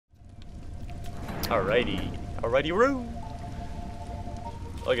Alrighty. Alrighty, room.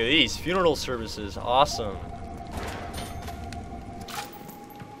 Look at these funeral services. Awesome.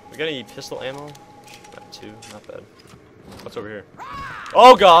 We got any pistol ammo? Not two. Not bad. What's over here?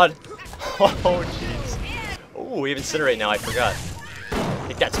 Oh god! Oh jeez. Oh, we have incinerate now. I forgot.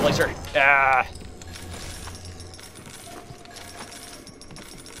 Take that, splicer. Ah.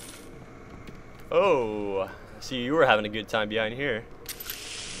 Oh, see, you were having a good time behind here.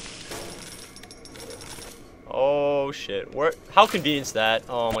 Oh shit! Where? How convenient is that?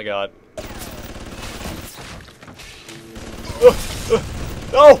 Oh my god!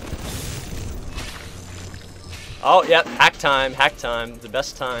 No! Oh yep, hack time, the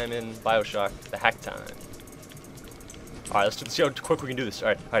best time in Bioshock, the hack time. All right, let's see how quick we can do this.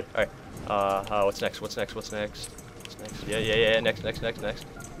 All right. What's next? What's next? Yeah. Next.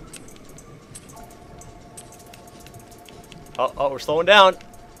 Oh, we're slowing down.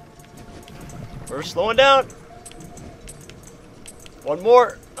 One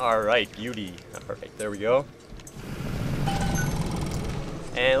more. All right, beauty. Perfect. There we go.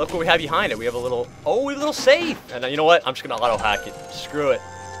 And look what we have behind it. We have a little. Oh, we have a little safe. And you know what? I'm just gonna auto hack it. Screw it.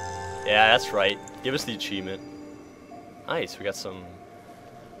 Yeah, that's right. Give us the achievement. Nice. We got some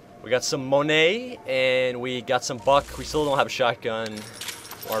Monet, and we got some buck. We still don't have a shotgun.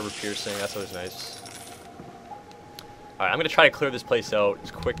 Armor piercing. That's always nice. All right, I'm gonna try to clear this place out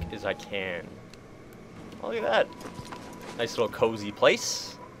as quick as I can. Oh, look at that. Nice little cozy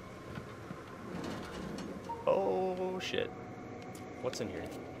place. Oh shit. What's in here?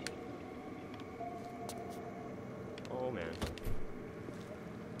 Oh man.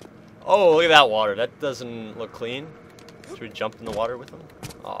 Oh, look at that water. That doesn't look clean. Should we jump in the water with them?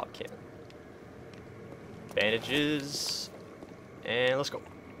 Oh, can't. Bandages. And let's go.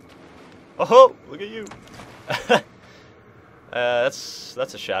 Oh, look at you. That's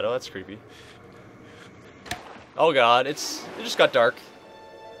a shadow. That's creepy. Oh god, it just got dark.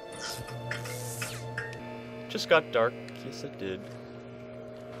 Just got dark. Yes, it did.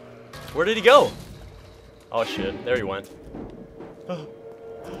 Where did he go? Oh shit, there he went.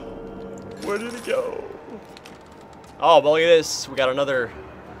 Where did he go? Oh, but look at this. We got another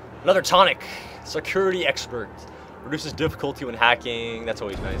tonic. Security expert. Reduces difficulty when hacking. That's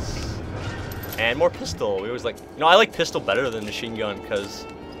always nice. And more pistol. We always like, I like pistol better than machine gun because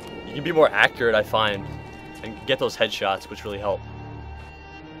you can be more accurate, I find, and get those headshots, which really help.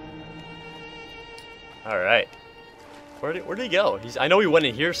 All right. Where did he go? I know he went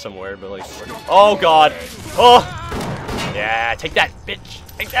in here somewhere, but like, oh god. Oh. Yeah, take that, bitch.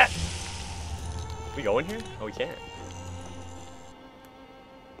 Take that. Can we go in here? Oh, we can't.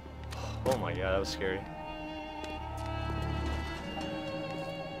 Oh my god, that was scary.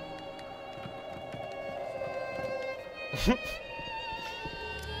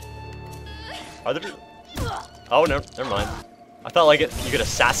 Are there? Oh no, never mind. I thought like you could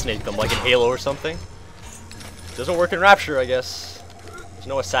assassinate them like in Halo or something. Doesn't work in Rapture, I guess. There's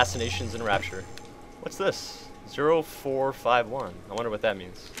no assassinations in Rapture. What's this? 0451. I wonder what that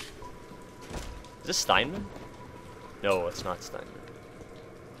means. Is this Steinman? No, it's not Steinman.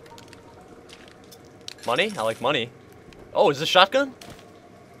 Money? I like money. Oh, is this shotgun?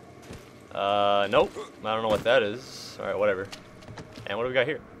 Nope. I don't know what that is. Alright, whatever. And what do we got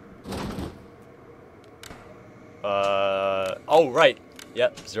here? Oh, right.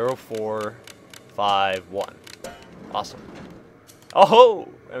 Yep, 0451. Awesome. Oh,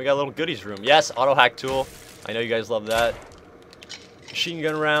 and we got a little goodies room. Yes, auto hack tool. I know you guys love that. Machine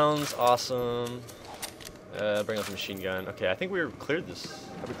gun rounds, awesome. Bring up the machine gun. Okay, I think we cleared this.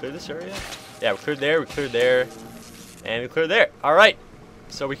 Have we cleared this area? Yeah, we cleared there, and we cleared there. All right,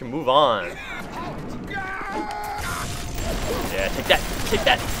 so we can move on. Yeah, take that.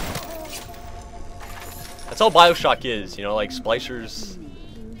 That's all Bioshock is, like splicers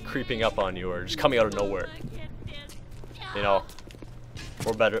creeping up on you or just coming out of nowhere.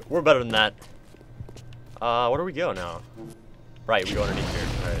 We're better than that. Where do we go now? Right, we go underneath here.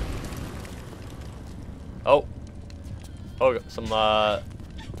 All right. Oh, some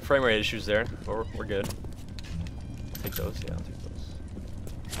frame rate issues there. But we're good. Take those. Yeah, I'll take those.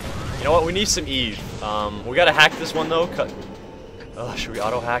 You know what? We need some Eve. We gotta hack this one though. Should we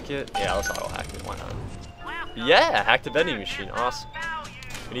auto hack it? Yeah, let's auto hack it. Why not? Yeah, hack the vending machine. Awesome.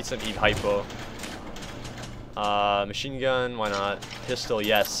 We need some Eve hypo. Machine gun, why not? Pistol,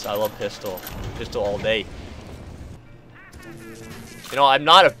 yes, I love pistol. Pistol all day. I'm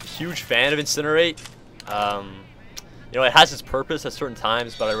not a huge fan of incinerate. It has its purpose at certain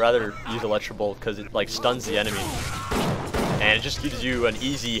times, but I'd rather use electrical because it like stuns the enemy. And it just gives you an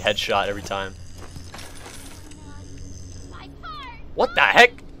easy headshot every time. What the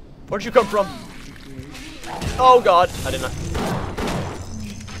heck? Where'd you come from? Oh god, I did not.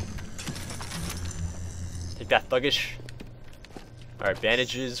 Take that, thuggish. Alright,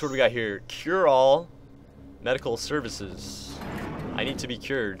 bandages. What do we got here? Cure all. Medical services. I need to be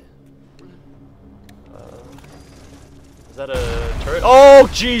cured. Is that a turret? Oh,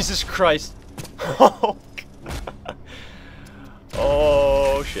 Jesus Christ. Oh,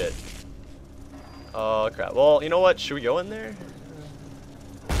 oh, shit. Oh, crap. Well, you know what? Should we go in there?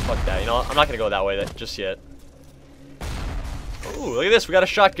 Fuck that. You know what? I'm not going to go that way just yet. Ooh, look at this. We got a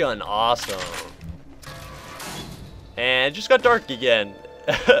shotgun. Awesome. And it just got dark again.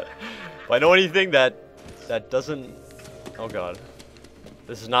 Do I know anything that doesn't... Oh, God.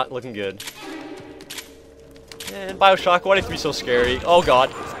 This is not looking good. And Bioshock, why do you have to be so scary? Oh,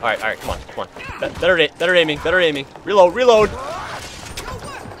 God. Alright, come on. Better aiming. Reload.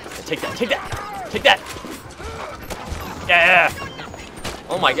 Take that. Yeah.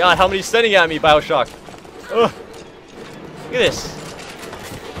 Oh, my God. How many sending at me, Bioshock? Ugh. Look at this.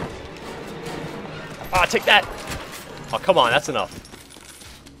 Ah, take that. Oh, come on. That's enough.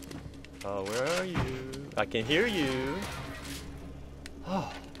 Oh, where are you? I can hear you.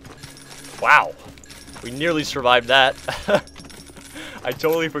 Oh. Wow. We nearly survived that. I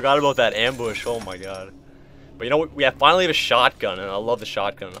totally forgot about that ambush. Oh my god. But you know what? We finally have a shotgun, and I love the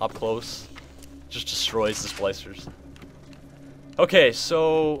shotgun. Up close. Just destroys the splicers. Okay,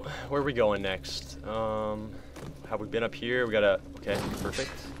 so where are we going next? Have we been up here? We gotta... Okay,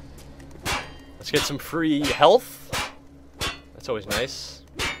 perfect. Let's get some free health. That's always nice.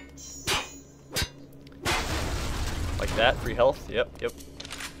 Like that, free health. Yep.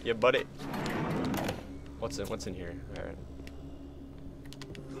 Yeah, buddy. What's in here? All right.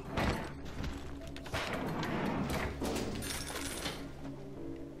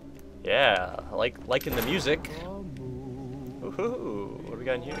 Yeah, liking the music. Woohoo! What do we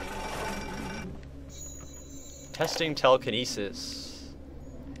got in here? Testing telekinesis.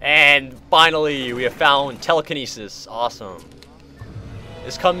 And finally, we have found telekinesis. Awesome.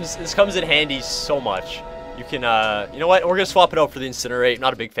 This comes in handy so much. You can you know what? We're gonna swap it out for the incinerate. I'm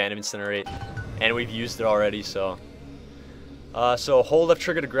not a big fan of incinerate. And we've used it already, so. So hold left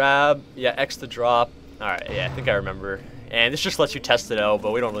trigger to grab. Yeah, X to drop. Alright, yeah, I think I remember. And this just lets you test it out,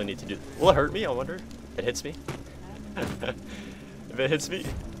 but we don't really need to do. Will it hurt me? I wonder. If it hits me. If it hits me.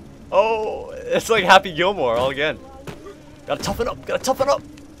 Oh, it's like Happy Gilmore all again. Gotta toughen up.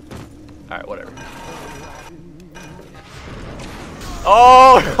 Alright, whatever.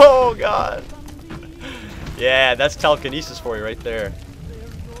 Oh god. Yeah, that's telekinesis for you right there.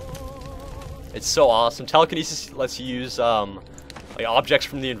 It's so awesome. Telekinesis lets you use like objects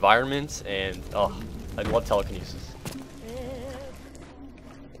from the environment, and oh, I love telekinesis.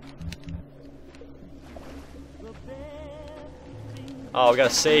 Oh, we got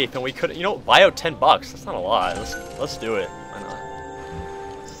a safe, and we could, you know, buy out $10. That's not a lot. Let's do it. Why not?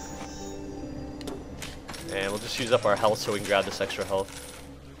 And we'll just use up our health so we can grab this extra health.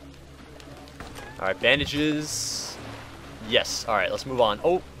 All right, bandages. Yes. All right, let's move on.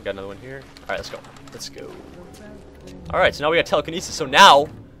 Oh, we got another one here. All right, let's go. All right, so now we got telekinesis. So now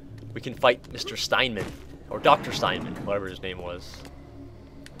we can fight Mr. Steinman or Dr. Steinman, whatever his name was.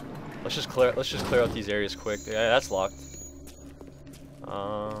 Let's just clear out these areas quick. Yeah, that's locked.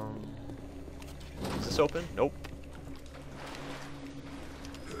 Is this open? Nope.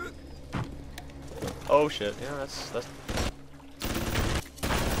 Oh shit! Yeah, that's.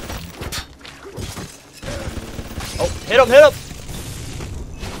 Oh, hit him!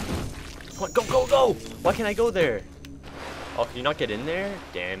 Come on, go! Why can't I go there? Oh, can you not get in there?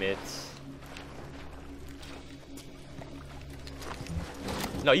 Damn it.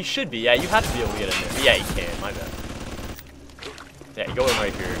 No, you should be. Yeah, you have to be able to get in there. Yeah, you can. My bad. Yeah, you go in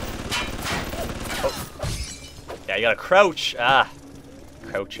right here. Oh. Yeah, you gotta crouch. Ah.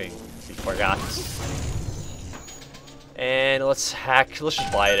 Crouching. We forgot. And let's hack. Let's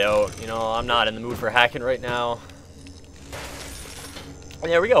just buy it out. You know, I'm not in the mood for hacking right now.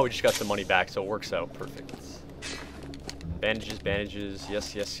 And there we go. We just got some money back, so it works out. Perfect. Bandages.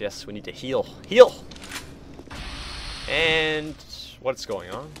 Yes. We need to heal. And what's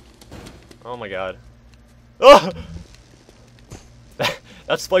going on? Oh my god. Oh!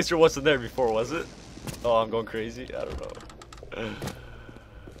 That splicer wasn't there before, was it? Oh, I'm going crazy? I don't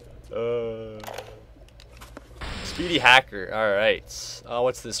know. Speedy hacker. Alright.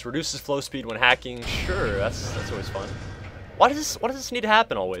 What's this? Reduces flow speed when hacking. Sure, that's always fun. Why does this need to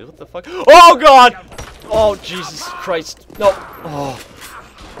happen always? What the fuck? Oh god! Oh Jesus Christ. No. Oh.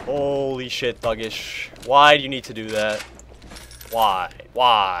 Holy shit, thuggish. Why do you need to do that? Why?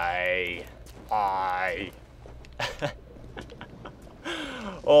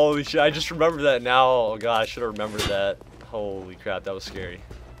 Holy shit, I just remembered that now. Oh god, I should have remembered that. Holy crap, that was scary.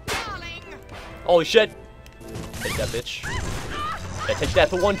 Holy shit! Take that, bitch. Yeah, take that,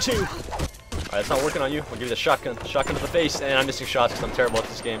 the 1-2. Alright, it's not working on you. I'll give you the shotgun. Shotgun to the face, and I'm missing shots because I'm terrible at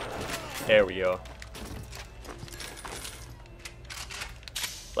this game. There we go.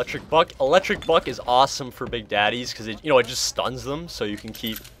 Electric Buck. Electric Buck is awesome for big daddies because it, you know, it just stuns them, so you can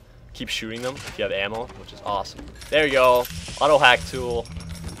keep shooting them if you have ammo, which is awesome. There you go. Auto hack tool.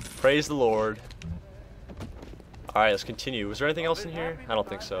 Praise the Lord. All right, let's continue. Was there anything else in here? I don't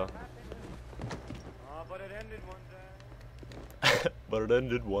think so. But it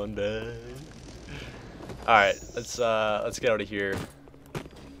ended one day. All right, let's get out of here,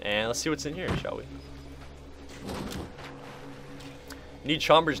 and let's see what's in here, shall we? Need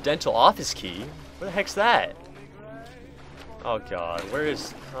Chalmers Dental Office Key. Where the heck's that? Oh god, where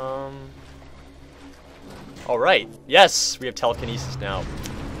is all right, yes, we have telekinesis now.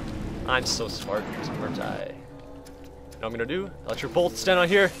 I'm so smart, aren't I? You know what I'm gonna do? Electric bolt, stand on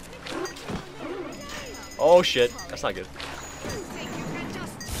here. Oh shit, that's not good.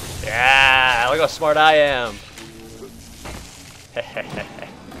 Yeah, look how smart I am.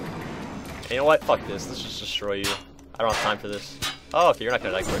 You know what? Fuck this. Let's just destroy you. I don't have time for this. Oh, okay, you're not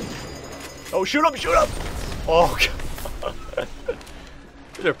gonna die quick. Oh, shoot him! Shoot him! Oh, god.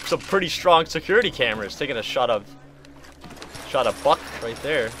 These are some pretty strong security cameras. Taking a shot of Buck right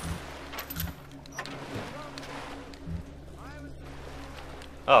there.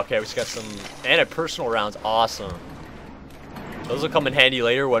 Oh, okay, we just got some anti-personal rounds. Awesome. Those will come in handy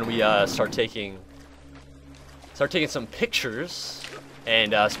later when we start taking some pictures,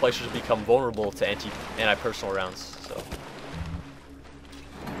 and splicers will become vulnerable to anti-personal rounds. So,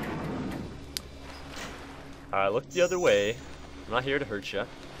 all right, look the other way. I'm not here to hurt you.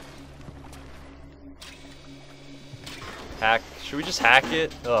 Hack. Should we just hack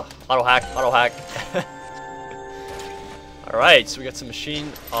it? Ugh. Auto hack. Auto hack. All right, so we got some machine.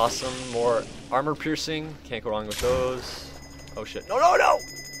 Awesome. More armor piercing. Can't go wrong with those. Oh shit. No, no, no!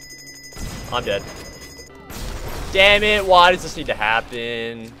 I'm dead. Damn it, why does this need to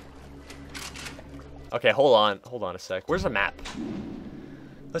happen? Okay, hold on a sec. Where's the map?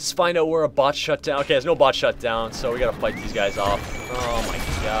 Let's find out where a bot shut down. Okay, there's no bot shut down, so we gotta fight these guys off. Oh my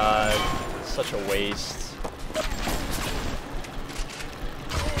god. Such a waste.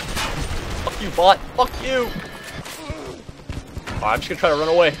 Fuck you, bot. Fuck you! Alright, I'm just gonna try to run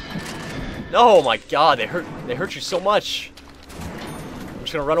away. No, my god, they hurt you so much. I'm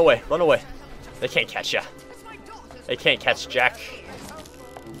just gonna run away, run away. They can't catch ya. They can't catch Jack.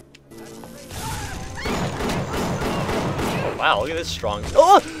 Oh, wow, look at this strong.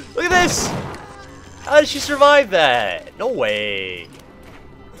 Oh, look at this! How did she survive that? No way.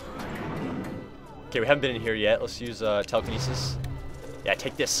 Okay, we haven't been in here yet. Let's use telekinesis. Yeah,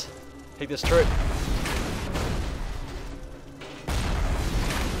 take this. Take this turret.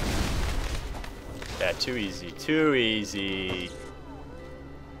 Yeah, too easy. Too easy.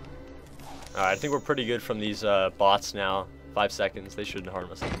 Alright, I think we're pretty good from these bots now. 5 seconds. They shouldn't harm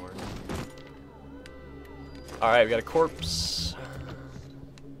us anymore. Alright, we got a corpse.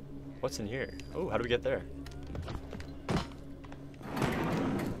 What's in here? Oh, how do we get there?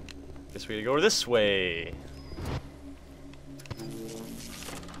 Guess we gotta go this way.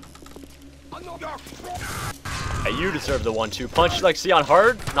 Hey, you deserve the 1-2 punch. Like, see on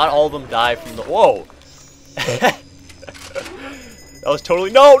hard, not all of them die from the. Whoa! That was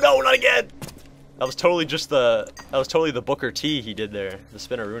totally no, not again. That was totally just the. That was totally the Booker T he did there, the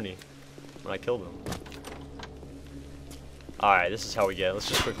Spinneroonie, when I killed him. All right, this is how we get. Let's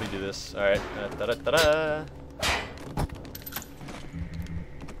just quickly do this. All right. Da-da-da-da.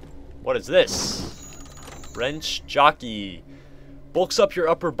 What is this? Wrench jockey. Bulks up your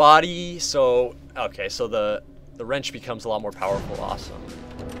upper body, so okay, so the wrench becomes a lot more powerful. Awesome.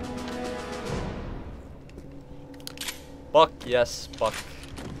 Buck, yes, Buck.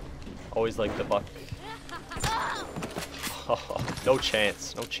 Always like the Buck. Oh, no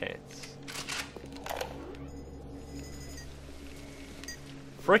chance, no chance.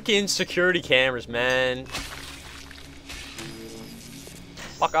 Frickin' security cameras, man.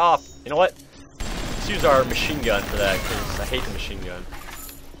 Fuck off. You know what? Let's use our machine gun for that, because I hate the machine gun.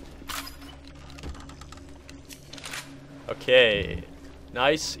 Okay.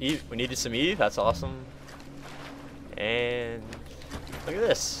 Nice. Eve. We needed some Eve. That's awesome. And look at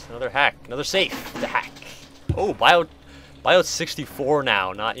this. Another hack. Another safe to hack. Oh, Bio 64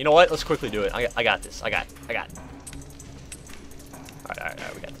 now. Not. You know what? Let's quickly do it. I got this. I got it. Alright,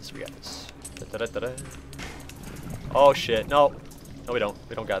 we got this. We got this. Da-da-da-da. Oh, shit. No. No, we don't.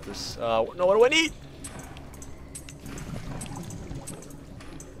 We don't got this. No, what do I need?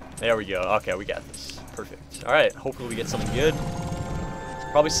 There we go. Okay, we got this. Perfect. All right. Hopefully we get something good.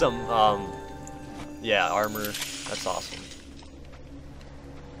 Probably some, yeah, armor. That's awesome.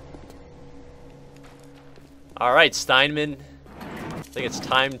 All right, Steinman. I think it's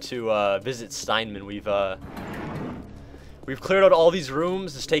time to visit Steinman. We've cleared out all these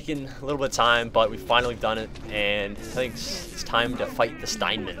rooms. It's taken a little bit of time, but we've finally done it, and I think it's time to fight the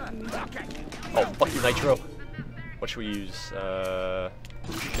Steinman. Oh, fuck you, Nitro. What should we use?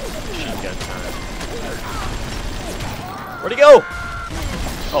 Machine gun time. Where'd he go?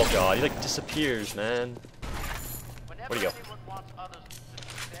 Oh god, he like disappears, man. Where'd he go?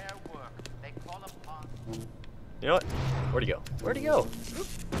 You know what? Where'd he go? Where'd he go?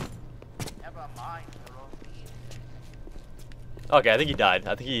 Okay, I think he died.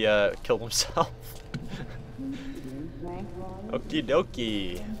 I think he killed himself. Okie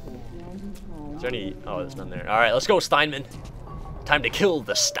dokie. Is there any... Oh, there's none there. Alright, let's go, Steinman. Time to kill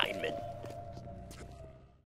the Steinman.